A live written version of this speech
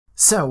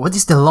So, what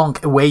is the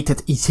long-awaited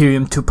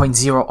Ethereum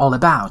 2.0 all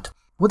about?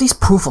 What is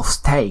proof of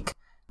stake,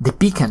 the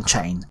beacon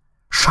chain,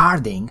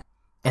 sharding,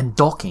 and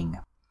docking?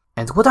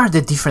 And what are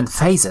the different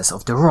phases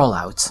of the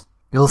rollouts?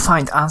 You'll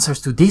find answers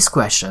to these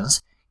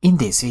questions in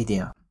this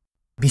video.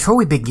 Before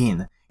we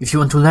begin, if you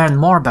want to learn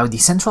more about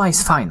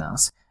decentralized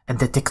finance and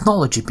the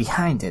technology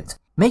behind it,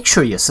 make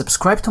sure you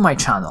subscribe to my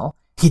channel,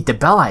 hit the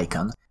bell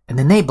icon, and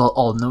enable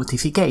all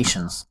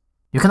notifications.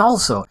 You can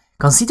also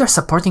consider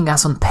supporting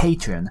us on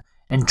Patreon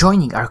and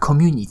joining our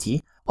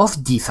community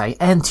of DeFi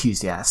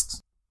enthusiasts.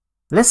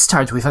 Let's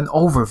start with an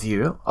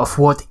overview of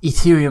what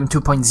Ethereum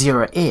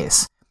 2.0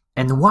 is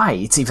and why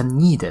it's even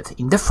needed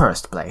in the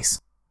first place.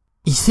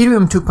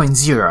 Ethereum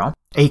 2.0,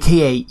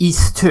 aka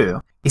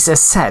ETH2, is a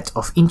set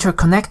of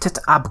interconnected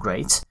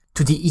upgrades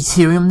to the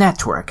Ethereum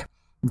network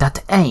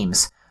that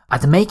aims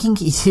at making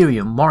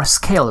Ethereum more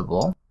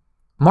scalable,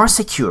 more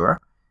secure,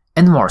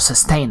 and more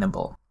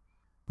sustainable.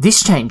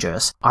 These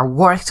changes are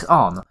worked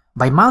on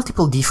by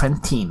multiple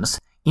different teams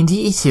in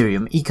the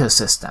Ethereum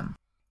ecosystem,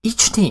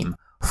 each team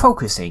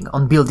focusing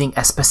on building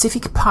a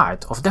specific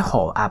part of the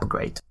whole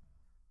upgrade.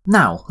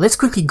 Now, let's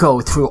quickly go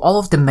through all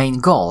of the main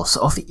goals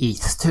of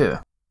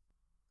ETH2.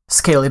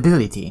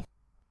 Scalability.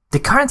 The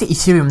current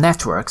Ethereum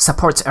network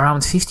supports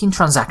around 15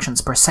 transactions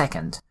per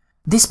second.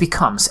 This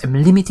becomes a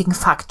limiting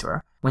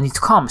factor when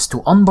it comes to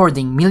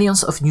onboarding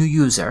millions of new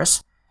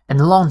users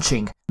and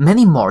launching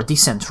many more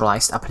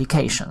decentralized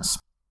applications.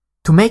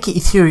 To make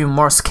Ethereum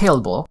more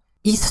scalable,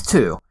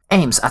 ETH2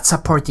 aims at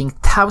supporting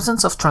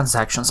thousands of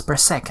transactions per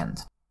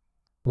second.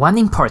 One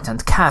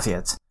important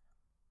caveat: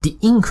 the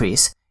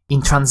increase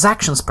in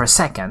transactions per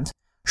second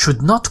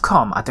should not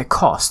come at the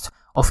cost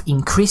of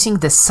increasing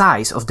the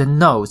size of the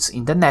nodes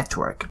in the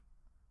network.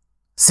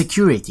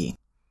 Security.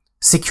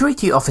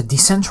 Security of a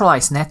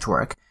decentralized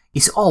network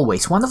is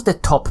always one of the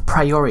top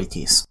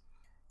priorities.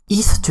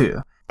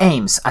 ETH2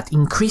 aims at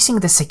increasing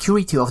the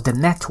security of the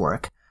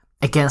network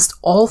against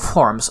all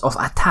forms of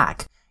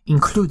attack,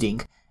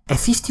 including a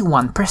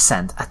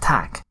 51%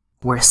 attack,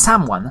 where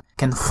someone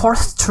can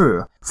force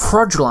through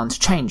fraudulent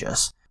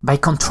changes by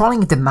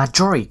controlling the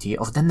majority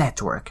of the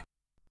network.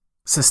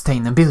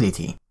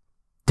 Sustainability.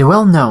 The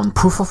well-known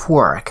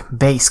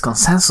proof-of-work-based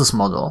consensus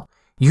model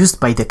used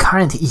by the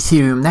current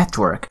Ethereum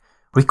network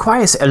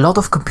requires a lot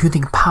of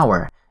computing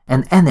power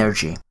and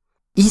energy.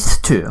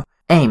 ETH2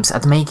 aims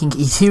at making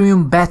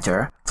Ethereum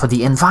better for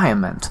the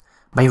environment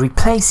by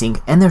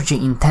replacing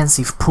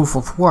energy-intensive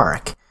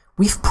proof-of-work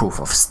with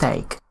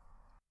proof-of-stake.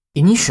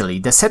 Initially,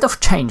 the set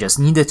of changes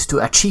needed to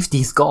achieve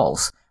these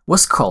goals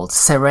was called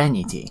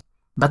Serenity,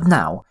 but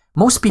now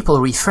most people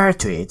refer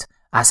to it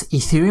as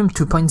Ethereum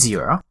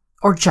 2.0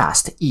 or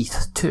just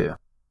ETH2.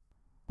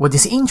 What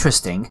is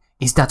interesting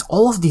is that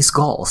all of these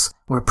goals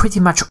were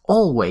pretty much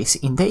always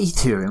in the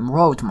Ethereum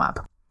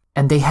roadmap,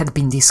 and they had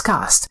been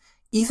discussed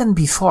even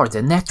before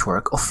the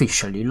network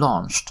officially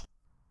launched.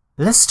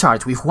 Let's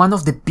start with one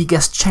of the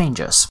biggest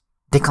changes,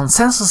 the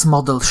consensus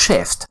model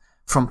shift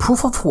from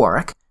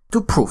proof-of-work to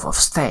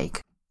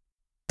proof-of-stake.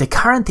 The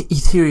current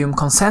Ethereum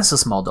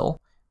consensus model,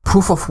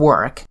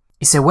 proof-of-work,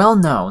 is a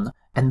well-known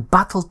and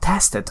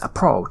battle-tested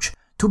approach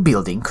to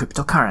building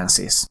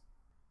cryptocurrencies.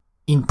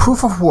 In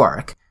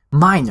proof-of-work,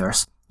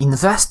 miners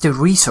invest their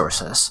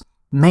resources,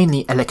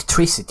 mainly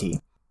electricity,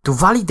 to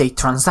validate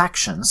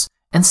transactions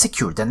and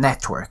secure the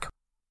network.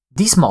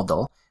 This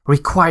model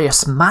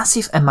requires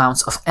massive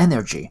amounts of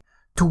energy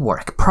to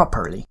work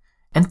properly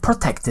and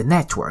protect the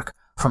network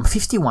from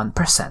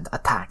 51%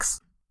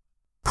 attacks.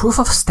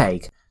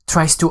 Proof-of-stake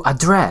tries to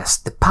address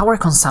the power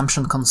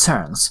consumption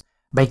concerns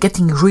by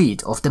getting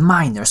rid of the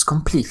miners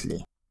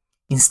completely.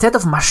 Instead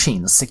of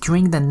machines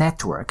securing the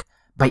network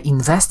by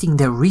investing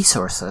their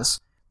resources,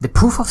 the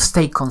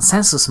proof-of-stake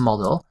consensus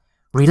model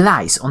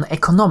relies on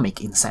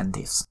economic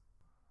incentives.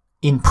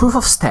 In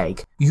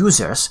proof-of-stake,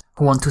 users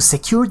who want to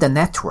secure the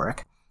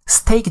network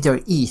stake their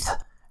ETH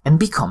and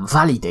become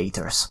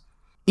validators.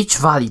 Each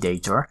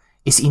validator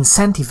is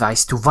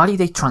incentivized to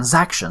validate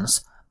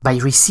transactions by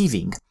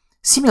receiving,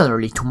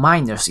 similarly to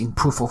miners in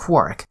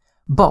proof-of-work,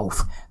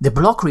 both the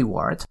block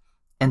reward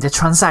and the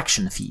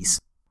transaction fees.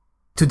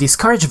 To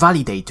discourage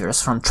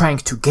validators from trying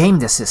to game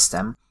the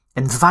system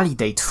and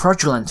validate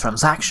fraudulent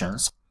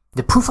transactions,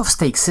 the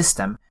proof-of-stake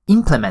system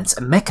implements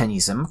a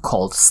mechanism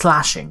called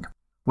slashing,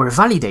 where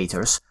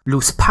validators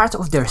lose part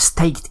of their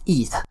staked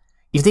ETH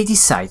if they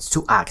decide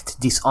to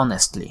act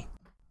dishonestly.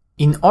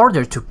 In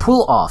order to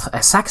pull off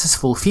a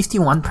successful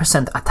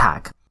 51%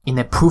 attack in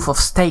a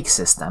proof-of-stake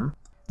system,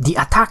 the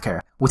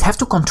attacker would have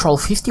to control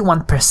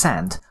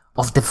 51%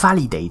 of the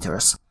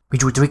validators,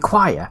 which would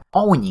require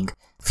owning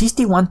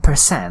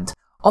 51%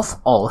 of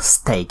all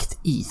staked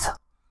ETH,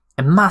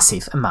 a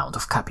massive amount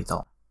of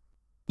capital.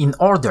 In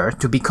order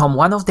to become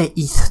one of the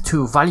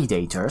ETH2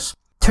 validators,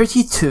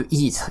 32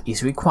 ETH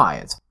is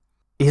required.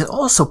 It is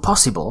also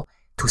possible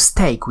to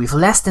stake with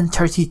less than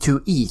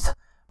 32 ETH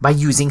by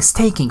using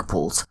staking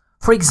pools,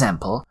 for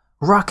example,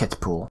 Rocket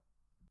Pool.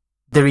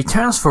 The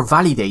returns for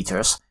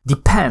validators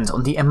depend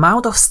on the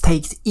amount of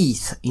staked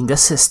ETH in the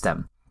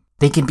system.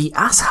 They can be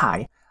as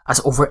high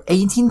as over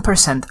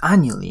 18%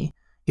 annually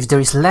if there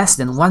is less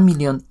than 1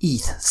 million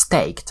ETH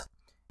staked,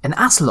 and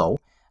as low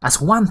as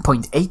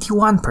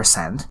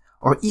 1.81%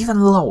 or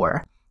even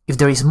lower if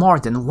there is more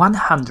than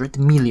 100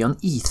 million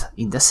ETH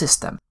in the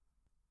system.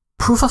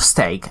 Proof of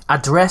Stake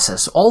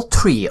addresses all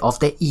three of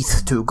the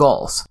ETH2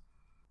 goals.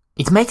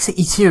 It makes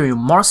Ethereum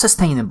more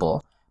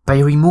sustainable by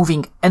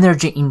removing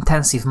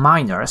energy-intensive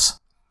miners.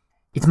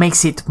 It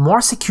makes it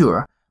more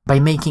secure by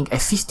making a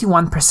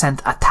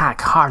 51%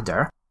 attack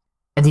harder,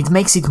 and it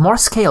makes it more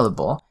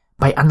scalable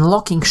by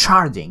unlocking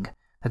sharding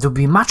that would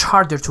be much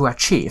harder to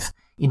achieve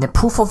in a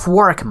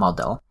proof-of-work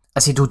model,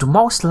 as it would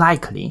most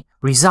likely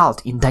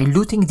result in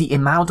diluting the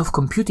amount of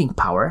computing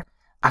power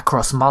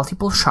across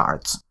multiple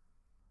shards.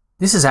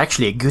 This is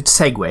actually a good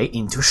segue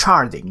into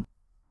sharding.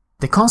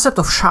 The concept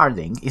of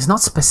sharding is not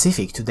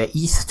specific to the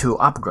ETH2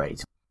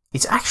 upgrade.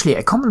 It's actually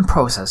a common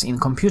process in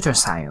computer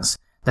science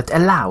that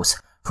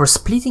allows for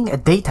splitting a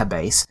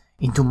database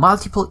into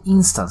multiple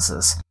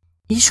instances,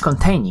 each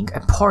containing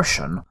a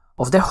portion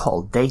of the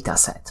whole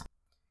dataset.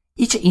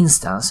 Each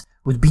instance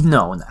would be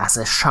known as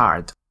a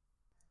shard.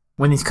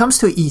 When it comes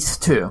to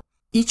ETH2,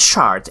 each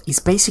shard is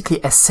basically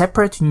a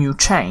separate new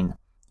chain.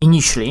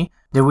 Initially,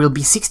 there will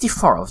be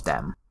 64 of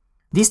them.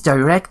 This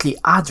directly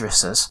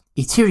addresses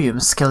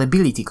Ethereum's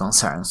scalability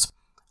concerns,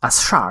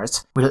 as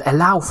shards will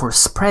allow for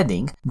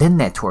spreading the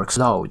network's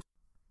load.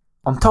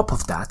 On top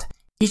of that,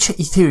 each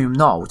Ethereum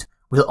node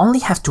will only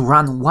have to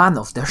run one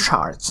of the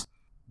shards.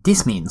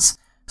 This means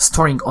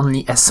storing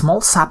only a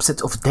small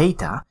subset of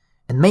data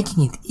and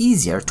making it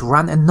easier to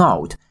run a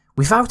node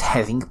without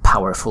having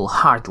powerful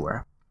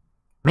hardware.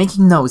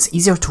 Making nodes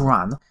easier to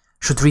run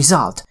should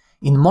result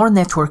in more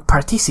network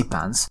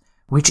participants,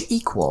 which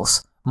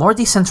equals more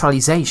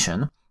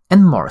decentralization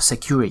and more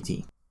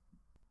security.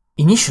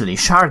 Initially,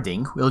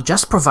 sharding will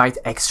just provide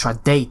extra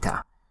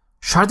data.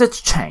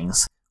 Sharded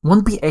chains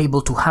won't be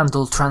able to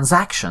handle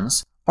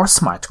transactions or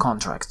smart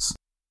contracts.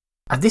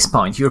 At this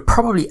point, you're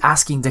probably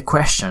asking the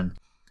question,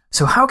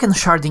 so how can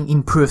sharding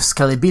improve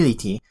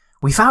scalability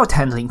without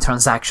handling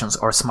transactions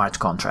or smart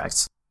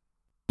contracts?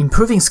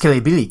 Improving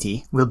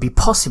scalability will be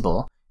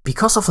possible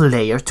because of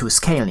Layer 2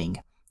 scaling,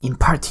 in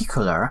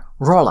particular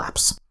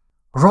rollouts.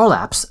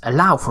 Rollouts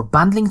allow for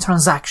bundling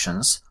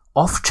transactions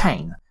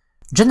off-chain,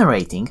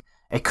 generating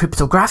a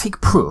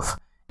cryptographic proof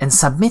and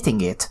submitting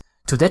it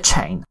to the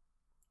chain.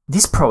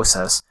 This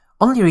process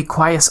only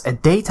requires a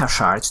data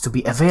shard to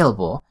be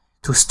available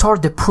to store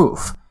the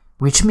proof,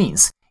 which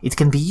means it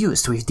can be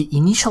used with the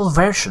initial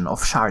version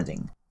of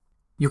sharding.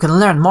 You can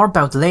learn more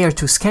about Layer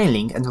 2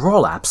 scaling and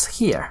rollups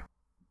here.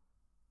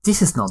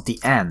 This is not the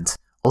end,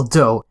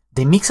 although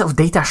the mix of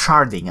data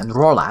sharding and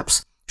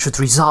rollups should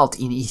result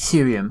in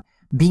Ethereum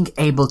being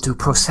able to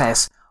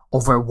process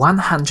over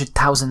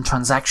 100,000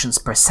 transactions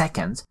per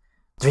second.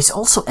 There is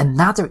also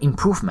another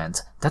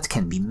improvement that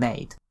can be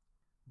made.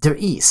 There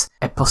is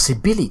a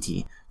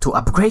possibility to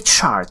upgrade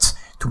shards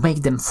to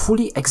make them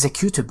fully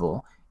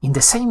executable in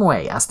the same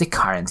way as the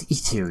current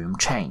Ethereum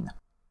chain.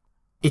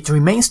 It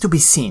remains to be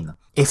seen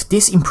if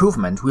this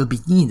improvement will be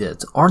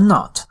needed or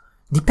not,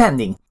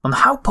 depending on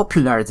how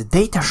popular the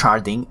data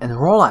sharding and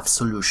rollup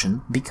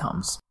solution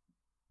becomes.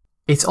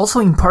 It's also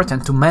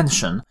important to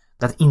mention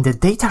that in the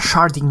data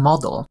sharding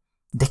model,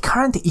 the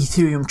current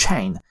Ethereum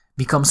chain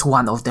becomes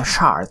one of the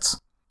shards,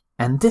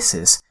 and this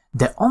is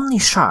the only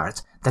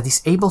shard that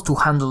is able to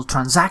handle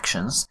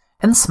transactions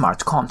and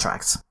smart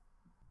contracts.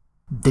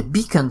 The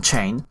beacon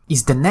chain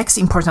is the next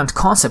important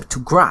concept to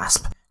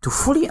grasp to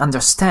fully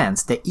understand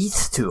the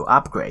ETH2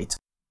 upgrade.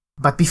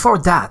 But before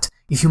that,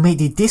 if you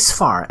made it this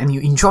far and you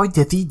enjoyed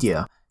the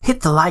video,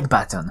 hit the like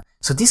button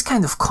so this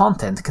kind of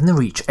content can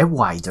reach a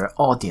wider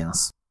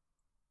audience.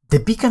 The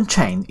beacon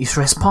chain is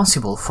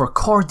responsible for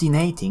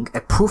coordinating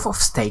a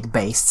proof-of-stake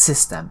based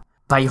system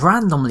by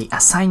randomly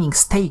assigning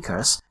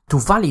stakers to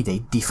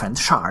validate different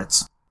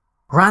shards.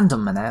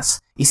 Randomness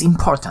is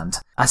important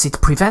as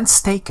it prevents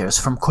stakers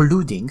from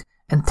colluding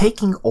and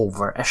taking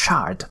over a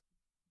shard.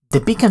 The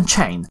beacon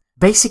chain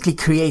basically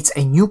creates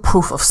a new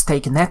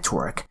proof-of-stake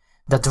network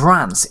that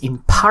runs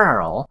in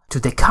parallel to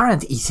the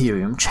current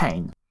Ethereum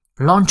chain.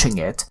 Launching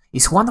it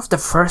is one of the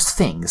first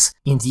things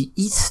in the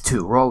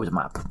ETH2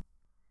 roadmap.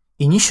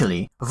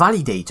 Initially,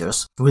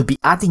 validators will be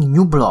adding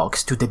new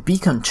blocks to the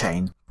beacon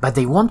chain, but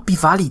they won't be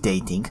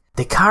validating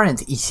the current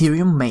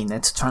Ethereum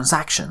mainnet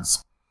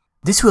transactions.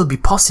 This will be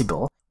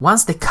possible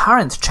once the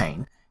current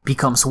chain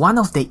becomes one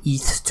of the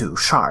ETH2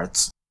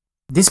 shards.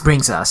 This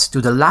brings us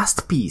to the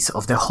last piece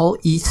of the whole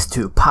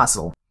ETH2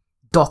 puzzle,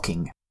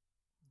 docking.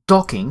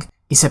 Docking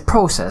is a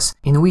process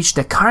in which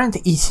the current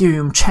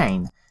Ethereum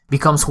chain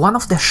becomes one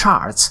of the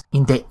shards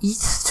in the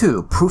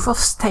ETH2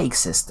 proof-of-stake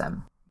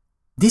system.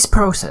 This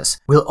process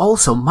will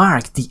also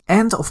mark the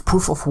end of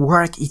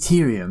proof-of-work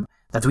Ethereum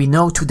that we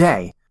know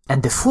today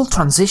and the full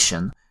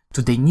transition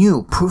to the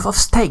new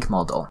proof-of-stake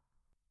model.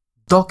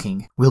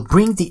 Docking will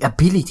bring the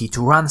ability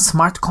to run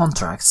smart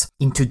contracts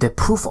into the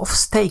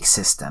proof-of-stake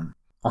system.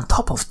 On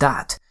top of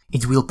that,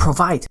 it will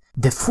provide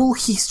the full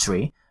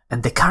history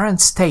and the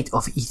current state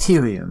of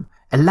Ethereum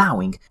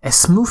allowing a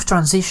smooth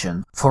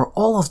transition for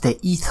all of the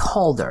ETH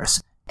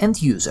holders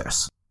and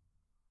users.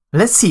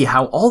 Let's see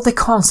how all the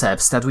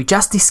concepts that we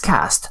just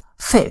discussed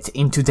fit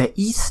into the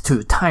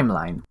ETH2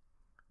 timeline.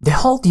 The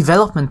whole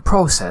development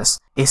process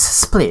is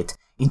split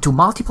into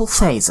multiple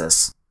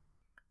phases.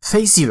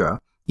 Phase 0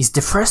 is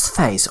the first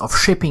phase of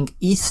shipping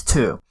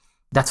ETH2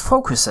 that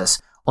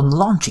focuses on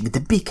launching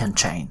the beacon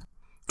chain.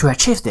 To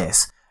achieve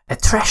this, a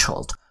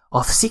threshold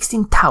of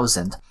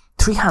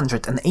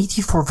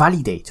 16,384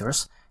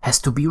 validators has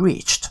to be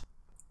reached.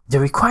 The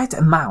required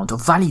amount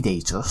of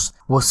validators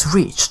was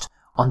reached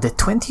on the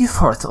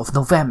 24th of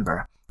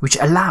November, which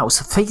allows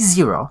Phase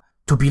 0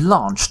 to be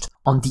launched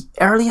on the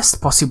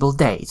earliest possible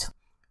date,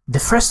 the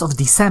 1st of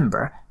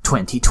December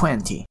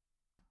 2020.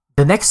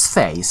 The next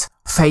phase,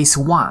 Phase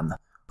 1,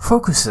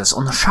 focuses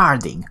on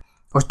sharding,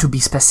 or to be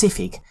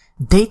specific,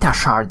 data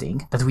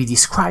sharding that we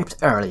described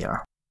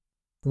earlier.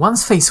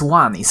 Once Phase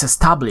 1 is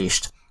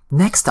established,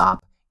 next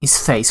up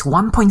is Phase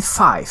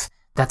 1.5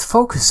 that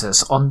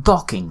focuses on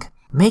docking,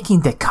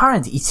 making the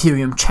current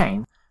Ethereum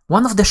chain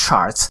one of the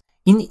shards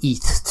in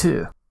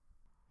ETH2.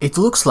 It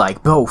looks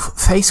like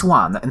both Phase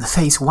 1 and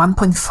Phase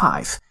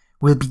 1.5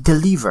 will be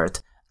delivered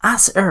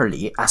as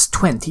early as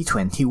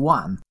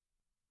 2021.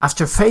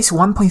 After Phase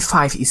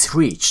 1.5 is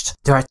reached,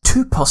 there are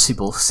two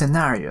possible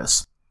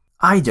scenarios.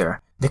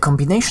 Either the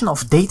combination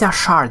of data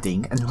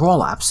sharding and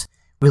rollups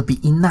will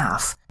be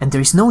enough and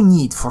there is no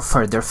need for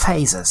further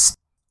phases,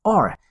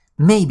 or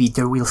maybe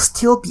there will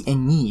still be a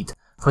need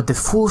for the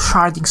full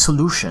sharding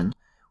solution,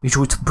 which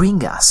would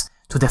bring us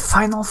to the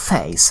final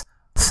phase,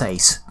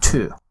 Phase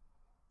 2.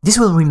 This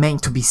will remain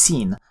to be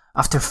seen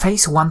after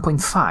Phase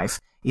 1.5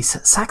 is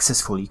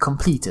successfully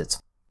completed.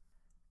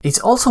 It's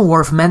also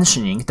worth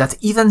mentioning that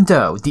even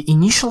though the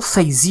initial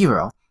Phase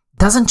 0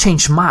 doesn't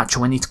change much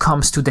when it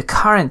comes to the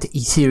current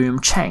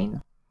Ethereum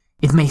chain,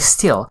 it may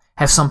still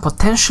have some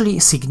potentially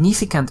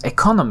significant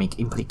economic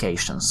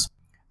implications.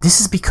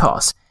 This is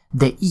because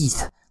the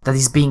ETH that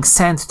is being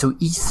sent to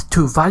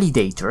ETH2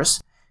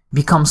 validators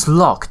becomes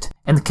locked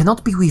and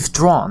cannot be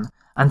withdrawn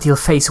until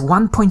Phase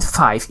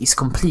 1.5 is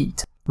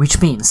complete,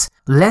 which means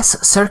less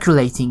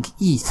circulating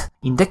ETH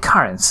in the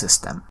current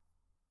system.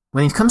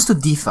 When it comes to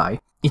DeFi,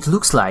 it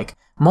looks like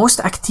most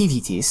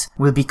activities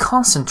will be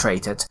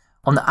concentrated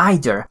on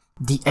either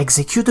the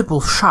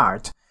executable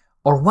shard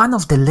or one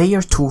of the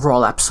Layer 2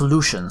 rollup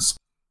solutions,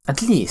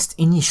 at least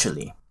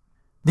initially.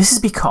 This is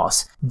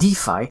because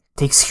DeFi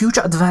takes huge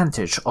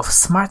advantage of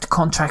smart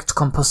contract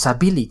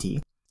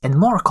composability and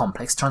more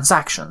complex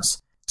transactions,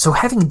 so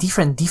having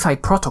different DeFi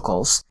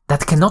protocols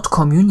that cannot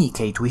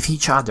communicate with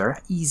each other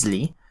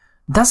easily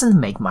doesn't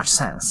make much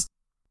sense.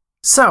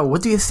 So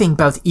what do you think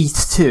about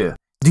ETH2?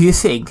 Do you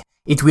think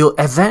it will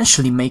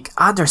eventually make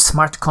other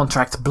smart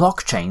contract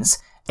blockchains,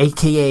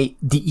 aka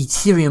the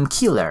Ethereum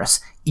killers,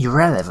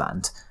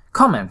 irrelevant?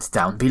 Comment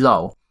down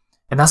below.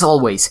 And as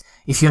always,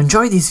 if you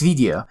enjoyed this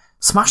video,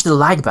 smash the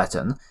like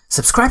button,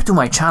 subscribe to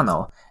my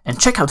channel, and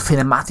check out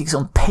Finematics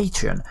on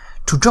Patreon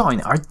to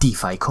join our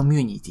DeFi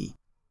community.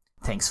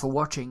 Thanks for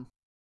watching.